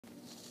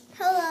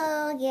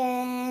Hello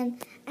again.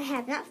 I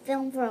have not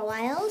filmed for a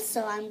while,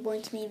 so I'm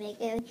going to be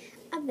making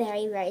a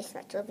very, very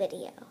special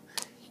video.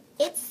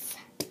 It's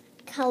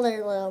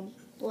color loom.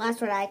 Well, that's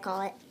what I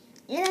call it.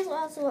 And that's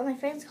also what my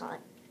friends call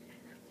it.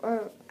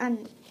 Or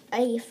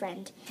a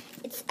friend.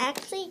 It's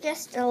actually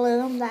just a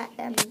loom that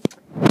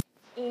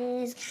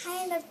is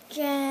kind of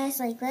just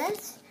like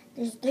this.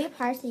 There's 3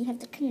 parts and you have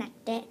to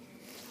connect it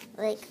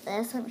like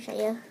this. Let me show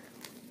you.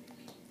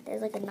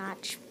 There's like a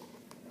notch.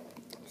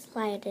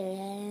 Slide it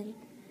in.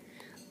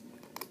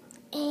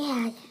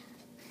 And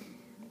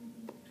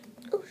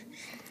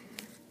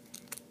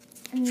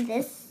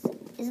this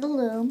is the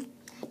loom,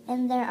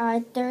 and there are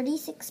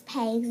 36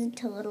 pegs in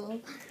total.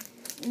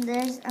 And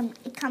there's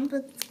it comes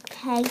with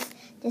pegs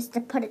just to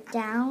put it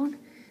down.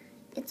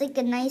 It's like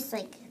a nice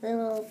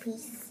little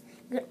piece.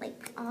 You could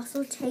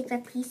also take the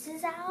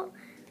pieces out,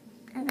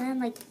 and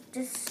then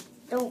just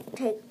don't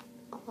take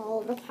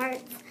all the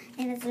parts.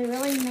 And it's a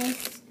really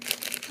nice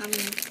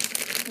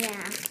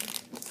yeah.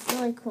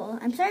 Really cool.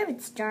 I'm sorry if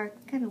it's dark.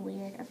 Kind of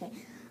weird. Okay.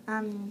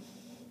 Kind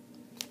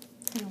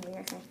of weird.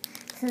 Okay.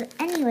 So,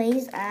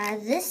 anyways,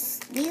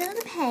 these are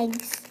the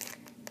pegs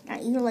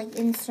that you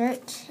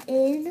insert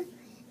in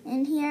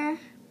here.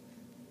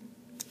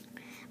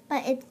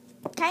 But it's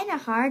kind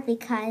of hard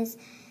because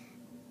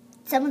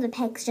some of the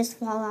pegs just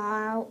fall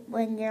out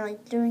when you're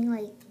doing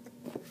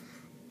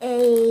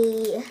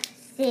a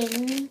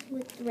thing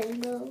with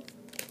rainbow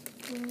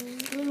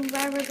blue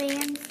rubber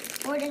bands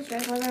or just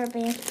regular rubber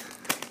bands.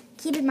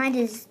 Keep in mind,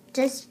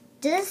 this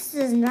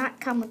does not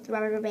come with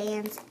rubber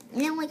bands.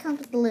 It only comes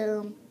with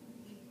loom.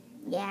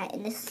 Yeah,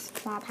 in this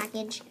small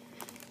package.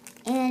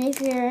 And if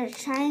you're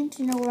trying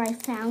to know where I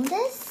found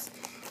this,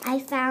 my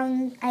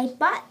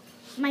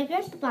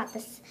grandpa bought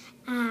this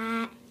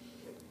at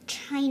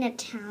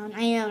Chinatown.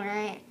 I know,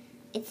 right?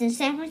 It's in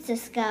San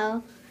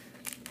Francisco.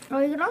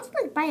 Or you can also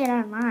buy it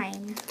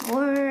online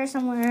or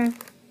somewhere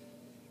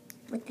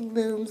with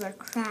looms or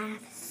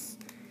crafts.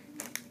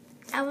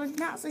 I would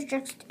not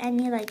suggest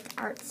any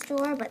art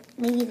store, but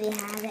maybe they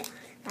have it.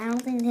 I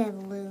don't think they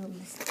have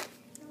looms.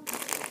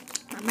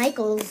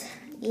 Michael's,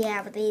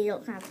 yeah, but they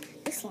don't have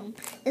this one.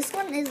 This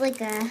one is like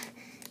a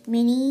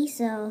mini,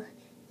 so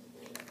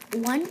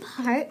one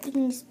part you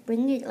can just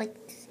bring it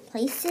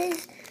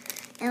places,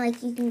 and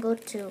you can go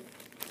to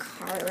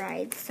car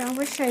rides. So I'm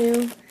gonna show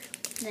you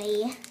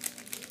the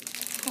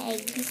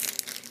pegs.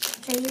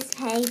 Show you these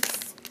pegs.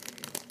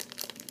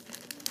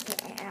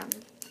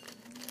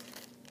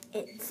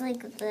 It's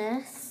like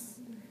this.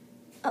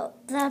 Oh,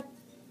 the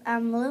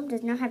loom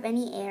does not have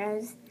any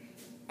arrows.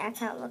 That's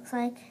how it looks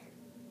like.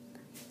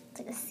 It's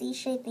like a C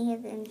shape that you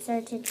have to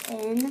insert it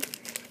in.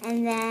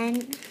 And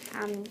then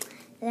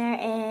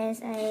there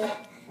is a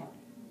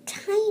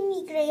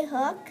tiny gray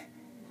hook.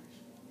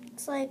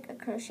 It's like a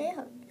crochet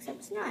hook, except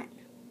it's not.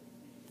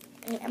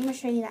 Okay, I'm going to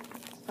show you that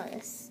up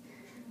close.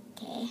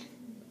 Okay.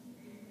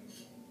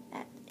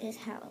 That is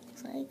how it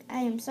looks like.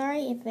 I am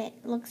sorry if it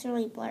looks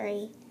really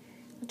blurry.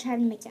 I'll try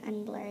to make it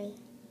unblurry.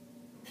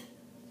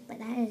 But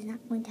that is not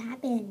going to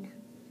happen.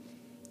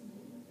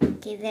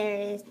 Okay, there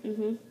it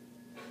is.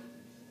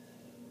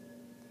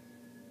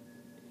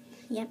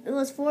 Yep, it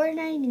was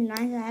 $4.99,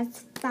 so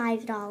that's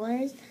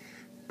 $5.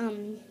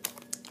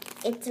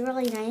 It's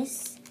really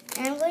nice.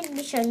 And I'm going to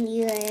be showing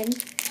you an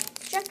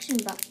instruction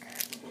book.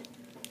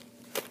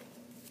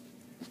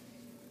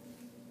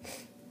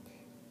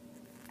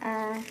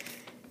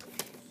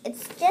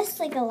 It's just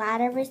like a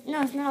ladder bracelet.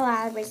 No, it's not a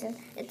ladder bracelet.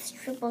 It's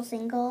triple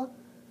single.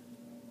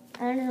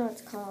 I don't know what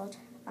it's called.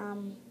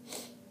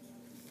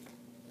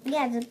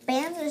 Yeah, the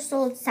bands are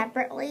sold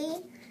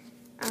separately.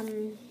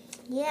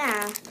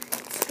 Yeah,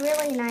 it's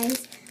really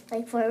nice.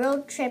 For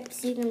road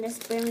trips, you can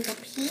just bring a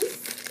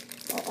piece.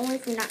 Well, only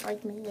if you're not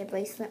making a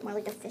bracelet, more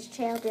like a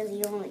fishtail, because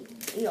you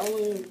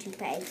only need 2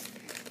 pegs.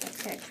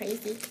 That's kind of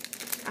crazy.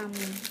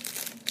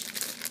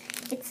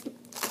 It's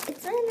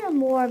in a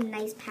more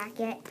nice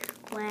packet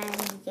when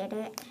you get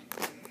it.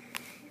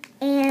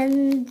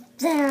 And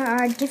there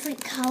are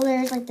different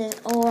colors, there's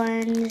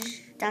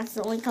orange. That's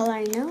the only color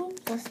I know.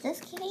 What's this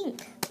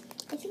pink?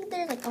 I think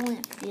there's only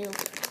a few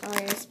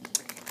colors.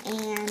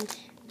 And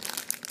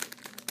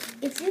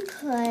if you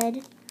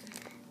could,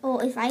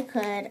 if I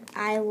could,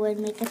 I would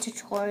make a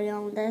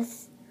tutorial on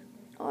this.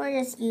 Or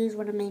just use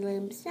one of my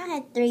looms. I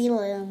had 3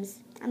 looms.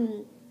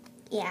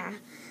 Yeah,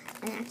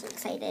 I'm actually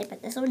excited.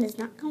 But this one does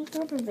not come with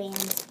rubber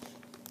bands.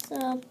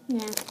 So,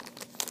 yeah.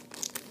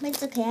 But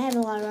it's okay, I have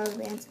a lot of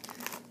rubber bands.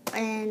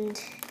 And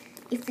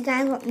if you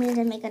guys want me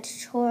to make a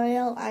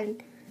tutorial on,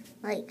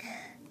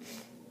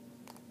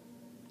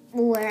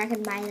 where I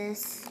can buy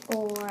this,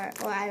 or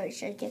I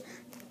should give,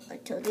 I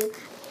told you,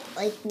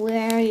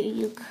 where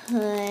you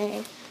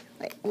could,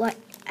 what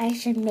I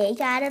should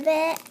make out of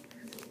it.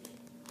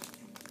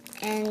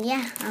 And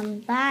yeah,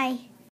 bye.